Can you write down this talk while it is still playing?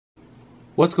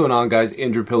What's going on, guys?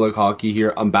 Andrew Piluk Hockey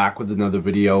here. I'm back with another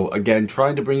video. Again,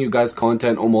 trying to bring you guys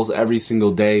content almost every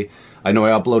single day. I know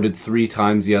I uploaded 3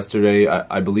 times yesterday.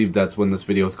 I believe that's when this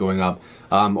video is going up.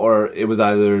 Or it was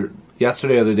either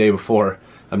yesterday or the day before.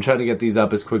 I'm trying to get these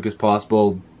up as quick as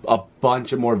possible. A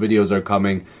bunch of more videos are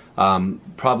coming.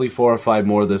 Probably 4 or 5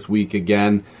 more this week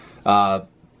again.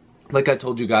 Like I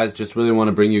told you guys, just really want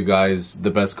to bring you guys the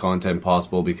best content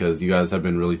possible because you guys have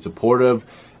been really supportive.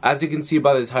 As you can see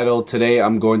by the title, today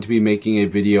I'm going to be making a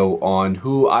video on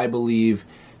who I believe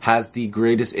has the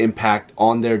greatest impact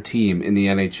on their team in the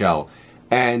NHL.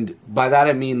 And by that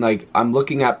I mean, like, I'm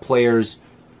looking at players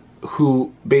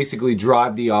who basically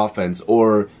drive the offense,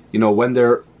 or, you know, when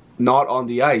they're not on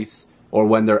the ice or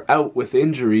when they're out with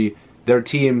injury, their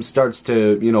team starts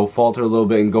to, you know, falter a little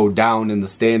bit and go down in the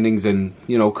standings and,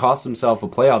 you know, cost themselves a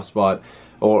playoff spot,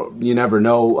 or you never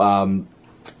know.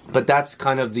 But that's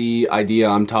kind of the idea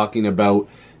I'm talking about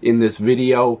in this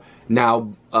video.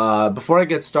 Now, before I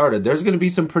get started, there's going to be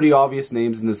some pretty obvious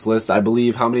names in this list. I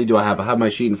believe, how many do I have? I have my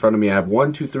sheet in front of me. I have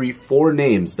 1, 2, 3, 4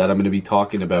 names that I'm going to be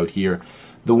talking about here.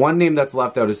 The one name that's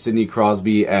left out is Sidney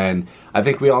Crosby, and I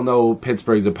think we all know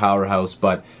Pittsburgh's a powerhouse,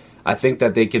 but I think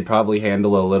that they could probably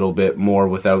handle a little bit more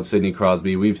without Sidney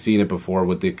Crosby. We've seen it before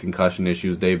with the concussion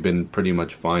issues. They've been pretty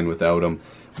much fine without him.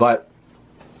 But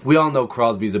we all know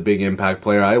Crosby's a big impact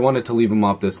player. I wanted to leave him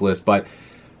off this list, but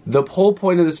the whole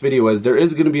point of this video is there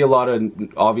is going to be a lot of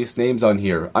obvious names on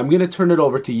here. I'm going to turn it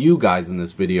over to you guys in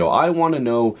this video. I want to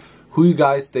know who you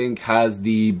guys think has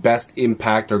the best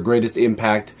impact or greatest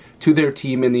impact to their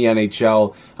team in the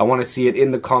NHL. I want to see it in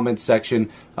the comments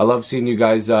section. I love seeing you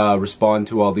guys respond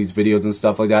to all these videos and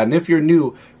stuff like that. And if you're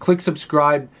new, click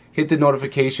subscribe, hit the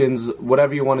notifications,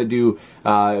 whatever you want to do,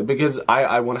 because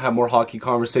I want to have more hockey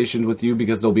conversations with you,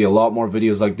 because there'll be a lot more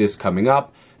videos like this coming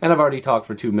up. And I've already talked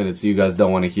for 2 minutes, so you guys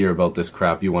don't want to hear about this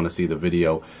crap. You want to see the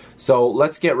video. So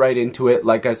let's get right into it.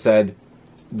 Like I said,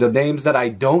 the names that I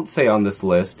don't say on this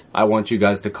list, I want you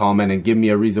guys to comment and give me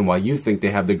a reason why you think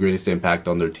they have the greatest impact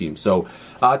on their team. So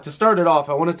to start it off,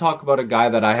 I want to talk about a guy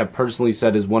that I have personally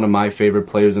said is one of my favorite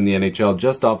players in the NHL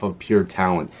just off of pure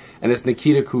talent, and it's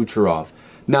Nikita Kucherov.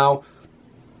 Now,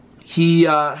 he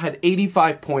had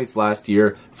 85 points last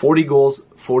year, 40 goals,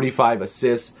 45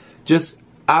 assists, just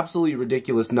absolutely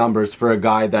ridiculous numbers for a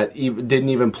guy that didn't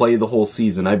even play the whole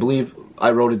season. I believe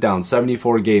I wrote it down,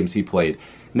 74 games he played.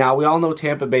 Now, we all know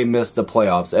Tampa Bay missed the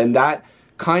playoffs, and that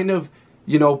kind of,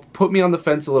 you know, put me on the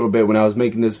fence a little bit when I was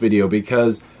making this video,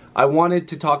 because I wanted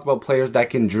to talk about players that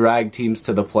can drag teams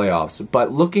to the playoffs.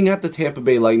 But looking at the Tampa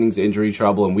Bay Lightning's injury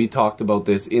trouble, and we talked about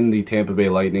this in the Tampa Bay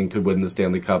Lightning could win the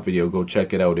Stanley Cup video, go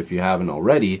check it out if you haven't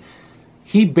already,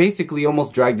 he basically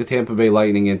almost dragged the Tampa Bay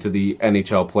Lightning into the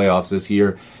NHL playoffs this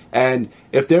year. And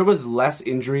if there was less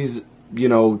injuries, you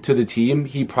know, to the team,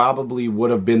 he probably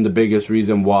would have been the biggest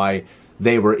reason why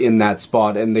they were in that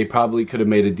spot, and they probably could have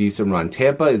made a decent run.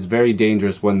 Tampa is very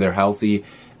dangerous when they're healthy,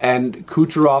 and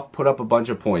Kucherov put up a bunch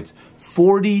of points.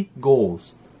 40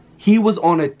 goals. He was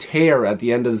on a tear at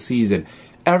the end of the season.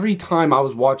 Every time I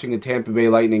was watching a Tampa Bay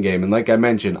Lightning game, and like I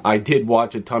mentioned, I did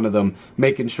watch a ton of them,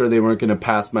 making sure they weren't going to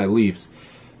pass my Leafs.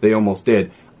 They almost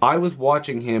did. I was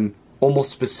watching him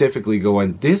almost specifically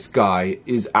going, this guy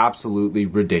is absolutely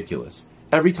ridiculous.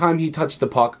 Every time he touched the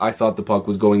puck, I thought the puck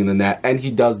was going in the net, and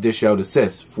he does dish out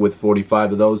assists with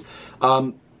 45 of those.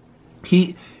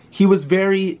 He was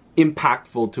very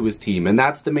impactful to his team, and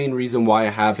that's the main reason why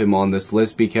I have him on this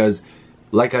list, because,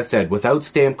 like I said, without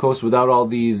Stamkos, without all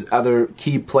these other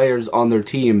key players on their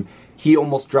team, he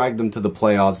almost dragged them to the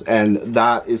playoffs, and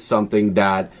that is something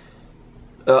that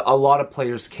a lot of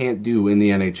players can't do in the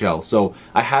NHL. So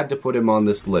I had to put him on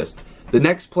this list. The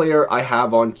next player I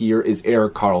have on here is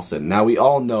Erik Karlsson. Now, we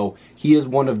all know he is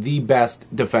one of the best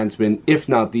defensemen, if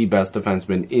not the best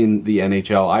defenseman in the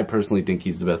NHL. I personally think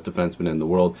he's the best defenseman in the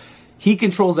world. He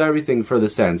controls everything for the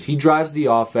Sens. He drives the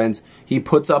offense. He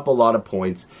puts up a lot of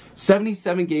points.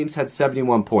 77 games had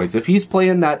 71 points. If he's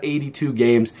playing that 82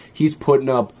 games, he's putting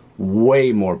up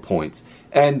way more points.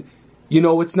 And, you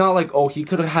know, it's not like, oh, he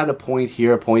could have had a point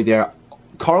here, a point there.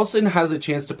 Karlsson has a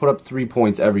chance to put up 3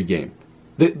 points every game.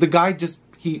 The guy just,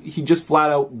 he just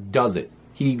flat out does it.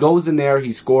 He goes in there,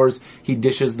 he scores, he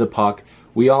dishes the puck.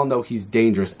 We all know he's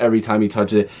dangerous every time he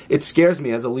touches it. It scares me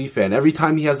as a Leaf fan. Every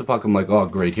time he has a puck, I'm like, oh,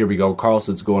 great, here we go.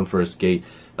 Karlsson's going for a skate.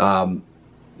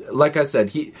 Like I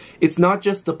said, it's not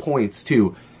just the points,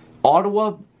 too.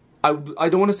 Ottawa, I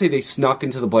don't want to say they snuck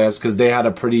into the playoffs, because they had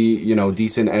a pretty, you know,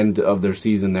 decent end of their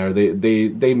season there.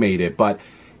 They made it, but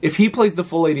if he plays the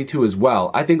full 82 as well,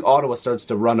 I think Ottawa starts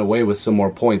to run away with some more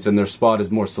points, and their spot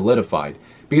is more solidified.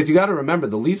 Because you got to remember,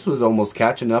 the Leafs was almost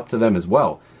catching up to them as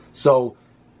well. So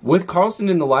with Karlsson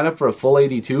in the lineup for a full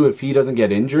 82, if he doesn't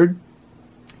get injured,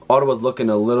 Ottawa's looking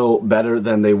a little better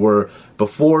than they were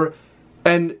before.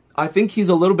 And I think he's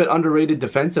a little bit underrated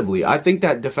defensively. I think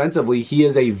that defensively, he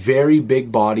is a very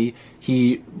big body.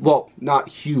 Well, not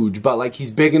huge, but like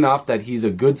he's big enough that he's a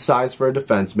good size for a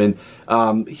defenseman.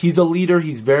 He's a leader.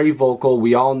 He's very vocal.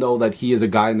 We all know that he is a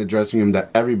guy in the dressing room that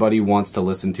everybody wants to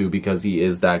listen to because he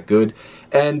is that good.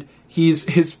 And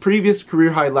his previous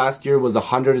career high last year was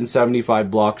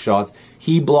 175 block shots.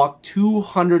 He blocked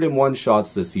 201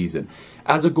 shots this season.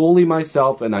 As a goalie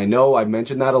myself, and I know I've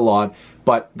mentioned that a lot,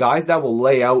 but guys that will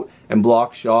lay out and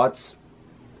block shots,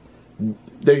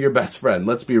 they're your best friend.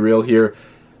 Let's be real here.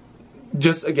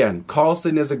 Just again,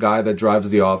 Karlsson is a guy that drives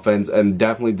the offense and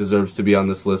definitely deserves to be on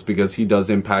this list because he does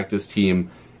impact his team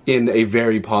in a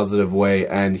very positive way,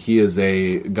 and he is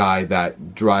a guy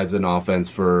that drives an offense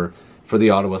for the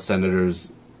Ottawa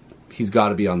Senators. He's got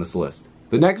to be on this list.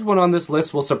 The next one on this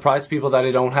list will surprise people that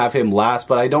I don't have him last,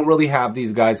 but I don't really have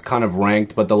these guys kind of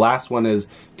ranked, but the last one is,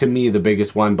 to me, the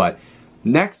biggest one. But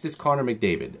next is Connor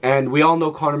McDavid. And we all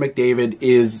know Connor McDavid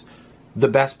is the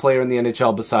best player in the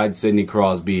NHL besides Sidney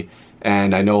Crosby.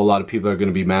 And I know a lot of people are going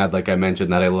to be mad, like I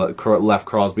mentioned, that I left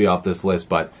Crosby off this list.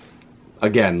 But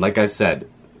again, like I said,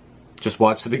 just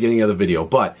watch the beginning of the video.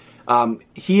 But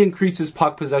he increases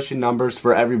puck possession numbers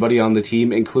for everybody on the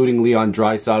team, including Leon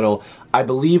Draisaitl. I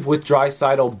believe with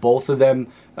Draisaitl, both of them,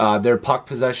 their puck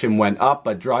possession went up,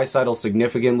 but Draisaitl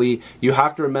significantly. You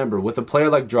have to remember, with a player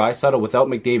like Draisaitl, without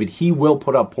McDavid, he will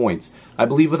put up points. I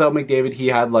believe without McDavid, he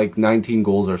had like 19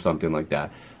 goals or something like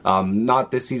that.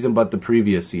 Not this season, but the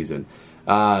previous season.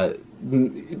 With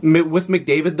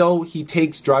McDavid, though, he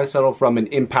takes Draisaitl from an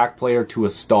impact player to a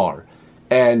star.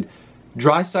 And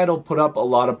Draisaitl put up a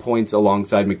lot of points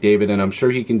alongside McDavid, and I'm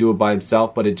sure he can do it by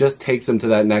himself, but it just takes him to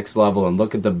that next level. And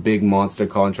look at the big monster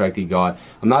contract he got.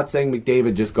 I'm not saying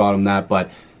McDavid just got him that, but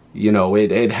you know,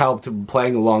 it helped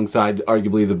playing alongside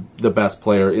arguably the best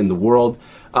player in the world.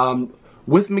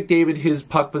 With McDavid, his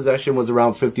puck possession was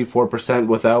around 54%.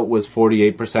 Without was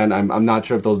 48%. I'm not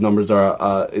sure if those numbers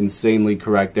are insanely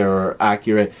correct there or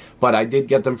accurate, but I did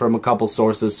get them from a couple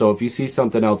sources, so if you see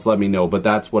something else, let me know, but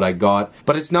that's what I got.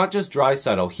 But it's not just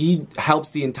Draisaitl. He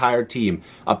helps the entire team.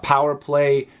 A power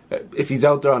play, if he's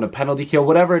out there on a penalty kill,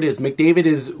 whatever it is, McDavid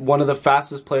is one of the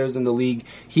fastest players in the league.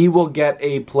 He will get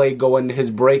a play going.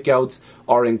 His breakouts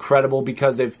are incredible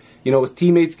because if, you know, his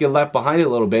teammates get left behind a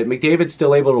little bit, McDavid's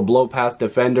still able to blow past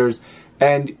defenders,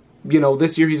 and you know,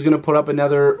 this year he's going to put up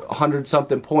another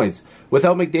 100-something points.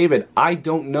 Without McDavid, I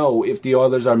don't know if the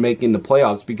Oilers are making the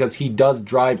playoffs because he does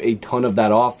drive a ton of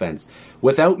that offense.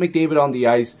 Without McDavid on the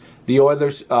ice, the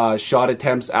Oilers' shot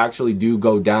attempts actually do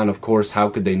go down. Of course, how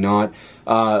could they not?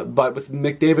 But with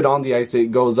McDavid on the ice,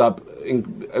 it goes up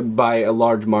by a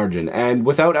large margin. And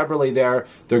without Eberle there,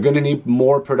 they're going to need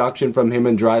more production from him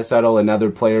and Draisaitl and other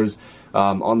players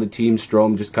on the team,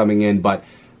 Strome just coming in. But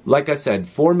like I said,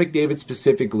 for McDavid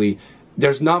specifically,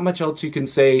 there's not much else you can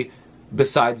say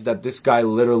besides that this guy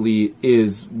literally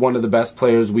is one of the best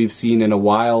players we've seen in a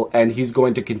while, and he's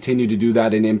going to continue to do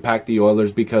that and impact the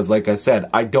Oilers because, like I said,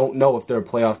 I don't know if they're a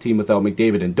playoff team without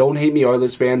McDavid. And don't hate me,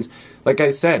 Oilers fans. Like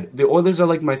I said, the Oilers are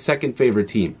like my second favorite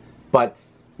team. But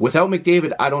without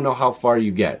McDavid, I don't know how far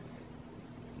you get.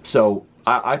 So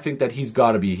I think that he's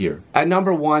got to be here. At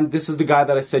number one, this is the guy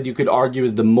that I said you could argue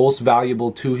is the most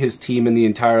valuable to his team in the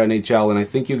entire NHL, and I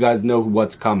think you guys know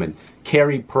what's coming.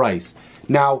 Carey Price.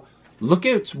 Now, look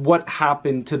at what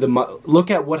happened to the Montreal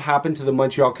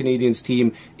Canadiens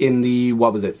team in the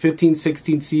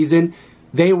 15-16 season.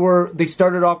 They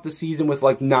started off the season with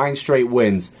like 9 straight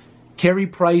wins. Carey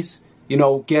Price, you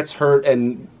know, gets hurt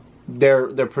and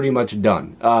they're pretty much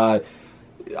done.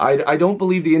 I don't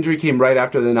believe the injury came right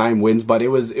after the 9 wins, but it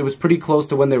was pretty close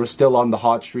to when they were still on the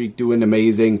hot streak, doing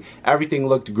amazing. Everything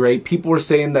looked great. People were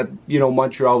saying that, you know,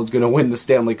 Montreal was going to win the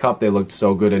Stanley Cup. They looked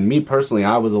so good, and me personally,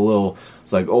 I was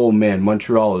it's like, oh man,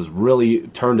 Montreal has really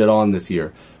turned it on this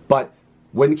year. But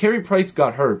when Carey Price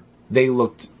got hurt, they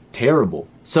looked terrible.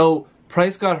 So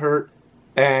Price got hurt,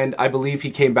 and I believe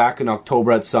he came back in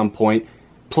October at some point,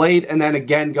 played, and then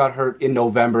again got hurt in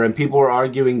November, and people were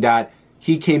arguing that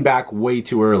he came back way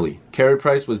too early. Carey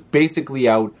Price was basically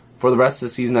out for the rest of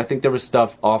the season. I think there was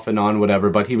stuff off and on, whatever,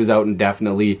 but he was out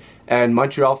indefinitely. And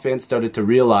Montreal fans started to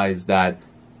realize that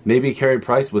maybe Carey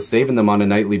Price was saving them on a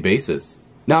nightly basis.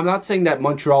 Now, I'm not saying that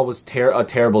Montreal was a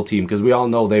terrible team, because we all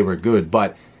know they were good,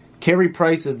 but Carey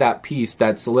Price is that piece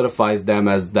that solidifies them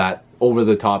as that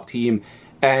over-the-top team.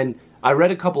 And I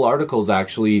read a couple articles,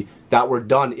 actually, that were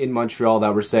done in Montreal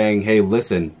that were saying, hey,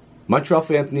 listen, Montreal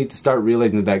fans need to start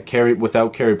realizing that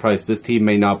without Carey Price, this team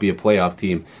may not be a playoff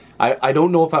team. I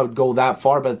don't know if I would go that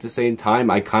far, but at the same time,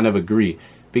 I kind of agree.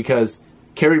 Because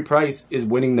Carey Price is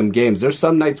winning them games. There's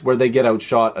some nights where they get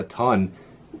outshot a ton,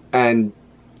 and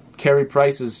Carey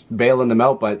Price is bailing them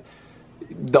out, but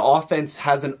the offense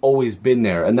hasn't always been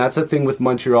there. And that's a thing with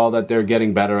Montreal that they're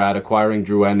getting better at, acquiring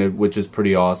Drouin, which is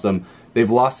pretty awesome. They've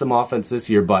lost some offense this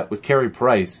year, but with Carey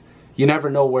Price, you never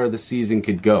know where the season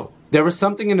could go. There was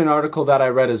something in an article that I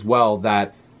read as well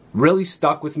that really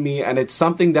stuck with me, and it's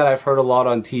something that I've heard a lot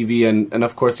on TV, and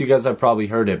of course you guys have probably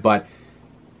heard it, but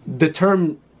the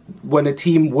term when a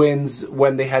team wins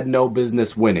when they had no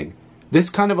business winning. This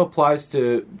kind of applies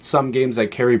to some games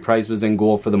that Carey Price was in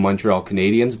goal for the Montreal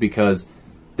Canadiens, because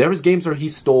there was games where he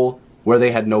stole where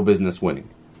they had no business winning.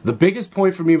 The biggest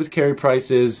point for me with Carey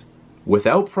Price is,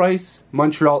 without Price,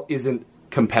 Montreal isn't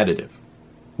competitive.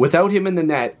 Without him in the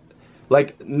net,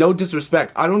 like, no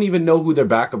disrespect, I don't even know who their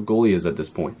backup goalie is at this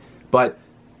point, but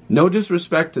no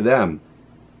disrespect to them,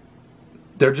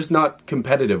 they're just not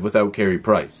competitive without Carey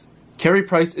Price. Carey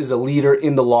Price is a leader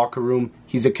in the locker room,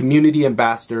 he's a community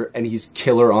ambassador, and he's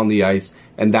killer on the ice,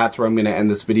 and that's where I'm going to end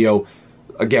this video.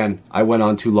 Again, I went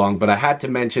on too long, but I had to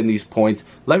mention these points.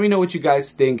 Let me know what you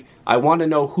guys think. I want to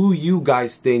know who you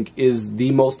guys think is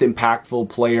the most impactful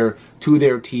player to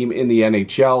their team in the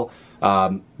NHL.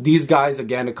 These guys,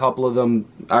 again, a couple of them,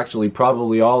 actually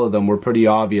probably all of them, were pretty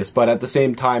obvious, but at the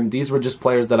same time, these were just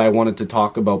players that I wanted to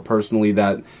talk about personally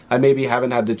that I maybe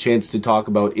haven't had the chance to talk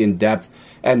about in depth,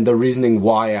 and the reasoning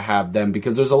why I have them,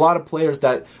 because there's a lot of players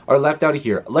that are left out of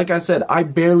here. Like I said, I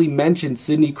barely mentioned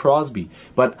Sidney Crosby,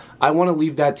 but I want to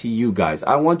leave that to you guys.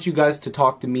 I want you guys to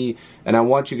talk to me, and I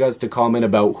want you guys to comment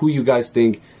about who you guys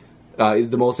think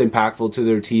is the most impactful to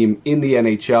their team in the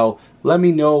NHL. Let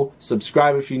me know.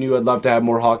 Subscribe if you're new. I'd love to have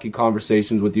more hockey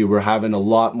conversations with you. We're having a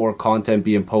lot more content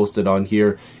being posted on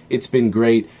here. It's been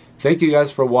great. Thank you guys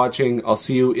for watching. I'll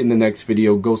see you in the next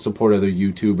video. Go support other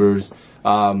YouTubers.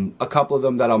 A couple of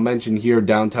them that I'll mention here.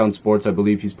 Downtown Sports, I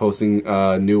believe he's posting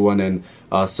a new one, and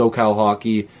SoCal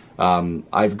Hockey.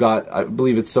 I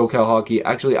believe it's SoCal Hockey.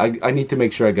 Actually, I need to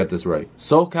make sure I get this right.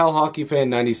 SoCal Hockey Fan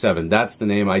 97. That's the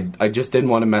name. I just didn't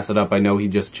want to mess it up. I know he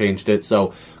just changed it.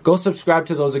 So go subscribe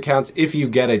to those accounts if you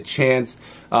get a chance.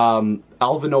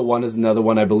 Alvin01 is another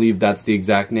one. I believe that's the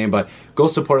exact name. But go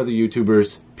support other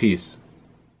YouTubers. Peace.